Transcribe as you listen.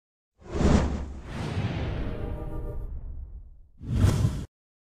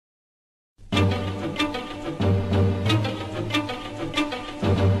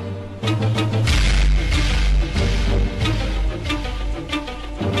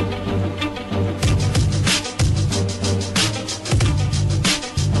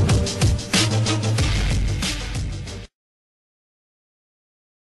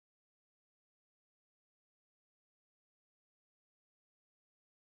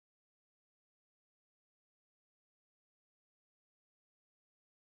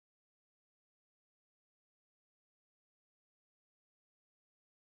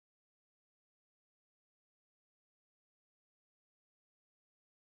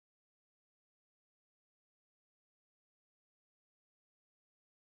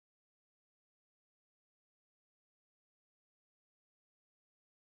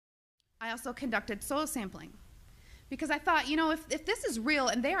I also conducted soil sampling because I thought, you know, if this is real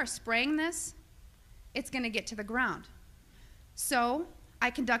and they are spraying this, it's going to get to the ground. So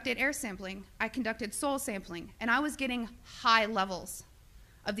I conducted air sampling, I conducted soil sampling, and I was getting high levels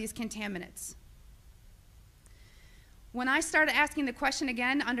of these contaminants. When I started asking the question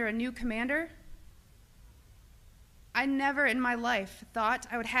again under a new commander, I never in my life thought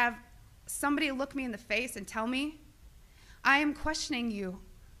I would have somebody look me in the face and tell me, I am questioning you.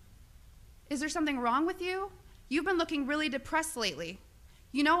 Is there something wrong with you? You've been looking really depressed lately.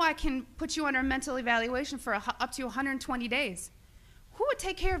 You know I can put you under a mental evaluation for up to 120 days. Who would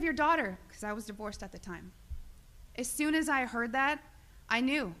take care of your daughter? Because I was divorced at the time. As soon as I heard that, I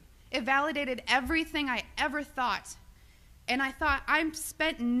knew. It validated everything I ever thought. And I thought, I've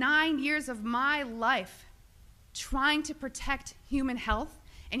spent 9 years of my life trying to protect human health,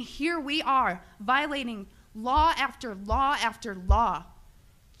 and here we are violating law after law after law.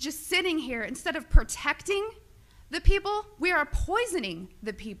 Just sitting here, instead of protecting the people, we are poisoning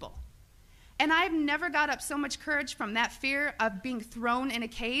the people. And I've never got up so much courage from that fear of being thrown in a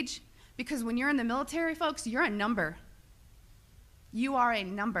cage, because when you're in the military, folks, you're a number. You are a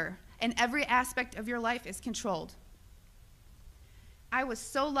number, and every aspect of your life is controlled. I was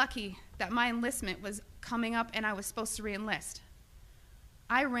so lucky that my enlistment was coming up and I was supposed to re-enlist.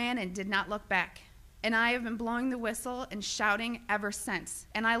 I ran and did not look back, and I have been blowing the whistle and shouting ever since.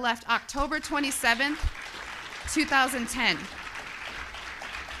 And I left October 27th, 2010.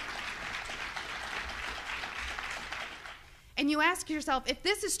 And you ask yourself, if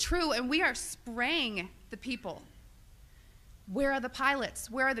this is true and we are spraying the people, where are the pilots?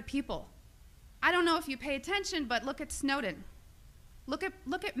 Where are the people? I don't know if you pay attention, but look at Snowden. Look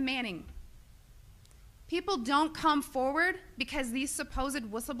at Manning. People don't come forward because these supposed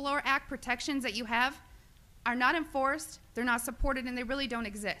Whistleblower Act protections that you have are not enforced, they're not supported, and they really don't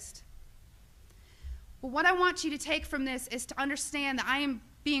exist. But what I want you to take from this is to understand that I am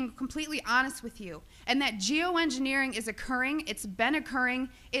being completely honest with you, and that geoengineering is occurring, it's been occurring,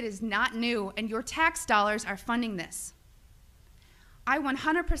 it is not new, and your tax dollars are funding this. I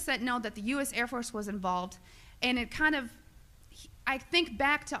 100% know that the U.S. Air Force was involved, and it kind of, I think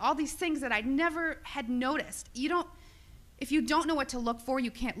back to all these things that I never had noticed. If you don't know what to look for,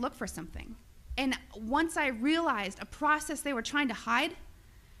 you can't look for something. And once I realized a process they were trying to hide,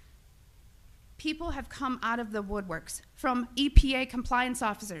 people have come out of the woodworks, from EPA compliance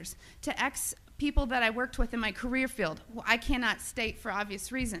officers to ex-people that I worked with in my career field, who I cannot state for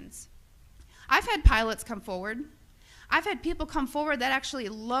obvious reasons. I've had pilots come forward. I've had people come forward that actually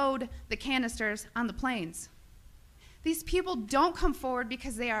load the canisters on the planes. These people don't come forward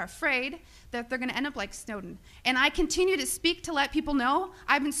because they are afraid that they're going to end up like Snowden. And I continue to speak to let people know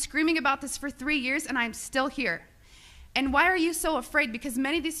I've been screaming about this for 3 years and I'm still here. And why are you so afraid? Because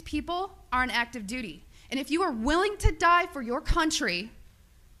many of these people are on active duty. And if you are willing to die for your country,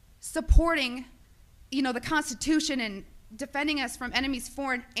 supporting, the Constitution and defending us from enemies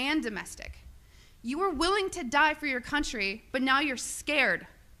foreign and domestic, you are willing to die for your country, but now you're scared.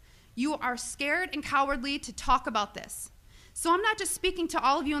 You are scared and cowardly to talk about this. So I'm not just speaking to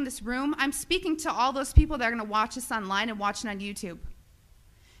all of you in this room, I'm speaking to all those people that are going to watch this online and watch it on YouTube.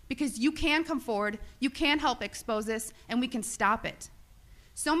 Because you can come forward, you can help expose this, and we can stop it.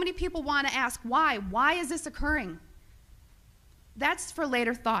 So many people want to ask, why? Why is this occurring? That's for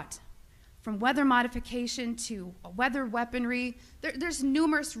later thought. From weather modification to weather weaponry, there's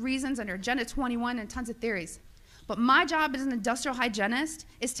numerous reasons under Agenda 21 and tons of theories. But my job as an industrial hygienist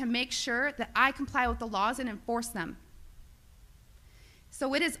is to make sure that I comply with the laws and enforce them.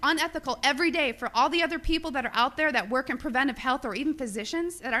 So it is unethical every day for all the other people that are out there that work in preventive health, or even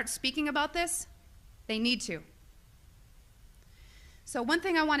physicians that aren't speaking about this. They need to. So one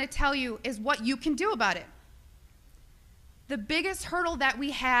thing I want to tell you is what you can do about it. The biggest hurdle that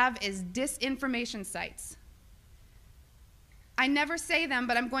we have is disinformation sites. I never say them,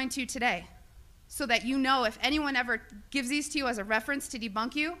 but I'm going to today, so that you know if anyone ever gives these to you as a reference to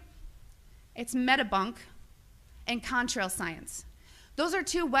debunk you, it's Metabunk and Contrail Science. Those are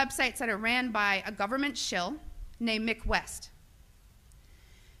two websites that are ran by a government shill named Mick West.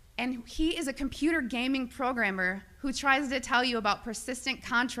 And he is a computer gaming programmer who tries to tell you about persistent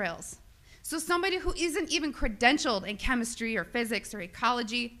contrails. So somebody who isn't even credentialed in chemistry or physics or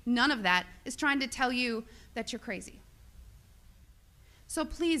ecology, none of that, is trying to tell you that you're crazy. So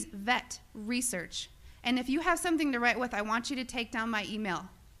please vet, research. And if you have something to write with, I want you to take down my email.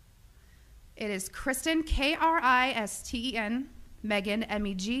 It is Kristen, Kristen, Megan,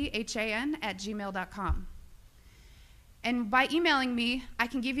 MEGHAN, @gmail.com. And by emailing me, I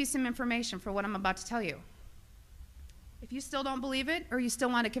can give you some information for what I'm about to tell you. If you still don't believe it, or you still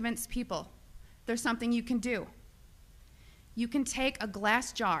want to convince people, there's something you can do. You can take a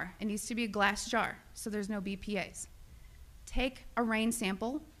glass jar. It needs to be a glass jar, so there's no BPAs. Take a rain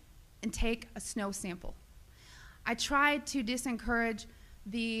sample and take a snow sample. I tried to discourage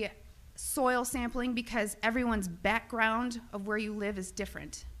the soil sampling because everyone's background of where you live is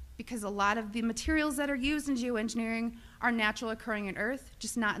different. Because a lot of the materials that are used in geoengineering are natural occurring in Earth,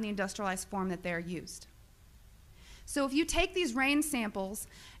 just not in the industrialized form that they're used. So if you take these rain samples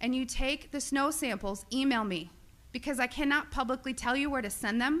and you take the snow samples, email me, because I cannot publicly tell you where to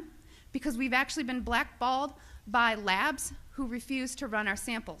send them, because we've actually been blackballed by labs who refuse to run our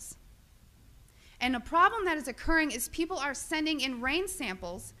samples. And a problem that is occurring is people are sending in rain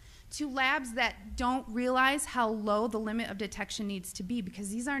samples to labs that don't realize how low the limit of detection needs to be, because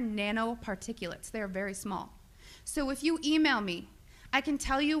these are nanoparticulates. They are very small. So if you email me, I can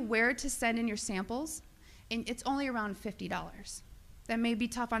tell you where to send in your samples, and it's only around $50. That may be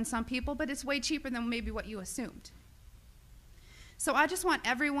tough on some people, but it's way cheaper than maybe what you assumed. So I just want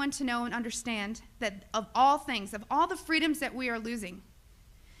everyone to know and understand that of all things, of all the freedoms that we are losing,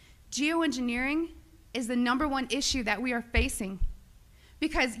 geoengineering is the #1 issue that we are facing.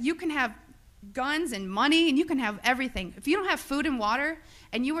 Because you can have guns and money and you can have everything. If you don't have food and water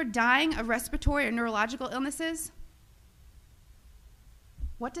and you are dying of respiratory or neurological illnesses,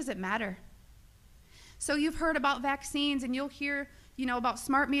 what does it matter? So you've heard about vaccines, and you'll hear, about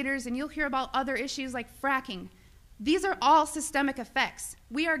smart meters, and you'll hear about other issues like fracking. These are all systemic effects.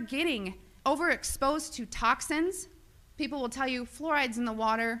 We are getting overexposed to toxins. People will tell you fluoride's in the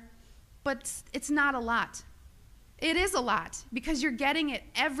water, but it's not a lot. It is a lot, because you're getting it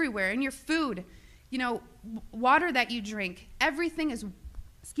everywhere in your food, water that you drink. Everything is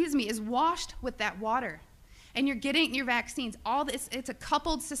washed with that water. And you're getting your vaccines. All this, it's a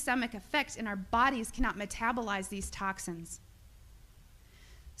coupled systemic effect, and our bodies cannot metabolize these toxins.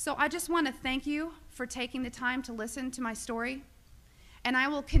 So I just want to thank you for taking the time to listen to my story, and I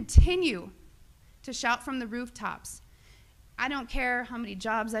will continue to shout from the rooftops. I don't care how many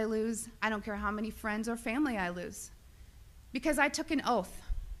jobs I lose. I don't care how many friends or family I lose, because I took an oath.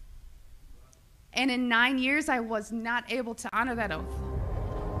 And in 9 years, I was not able to honor that oath,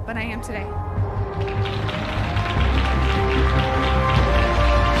 but I am today.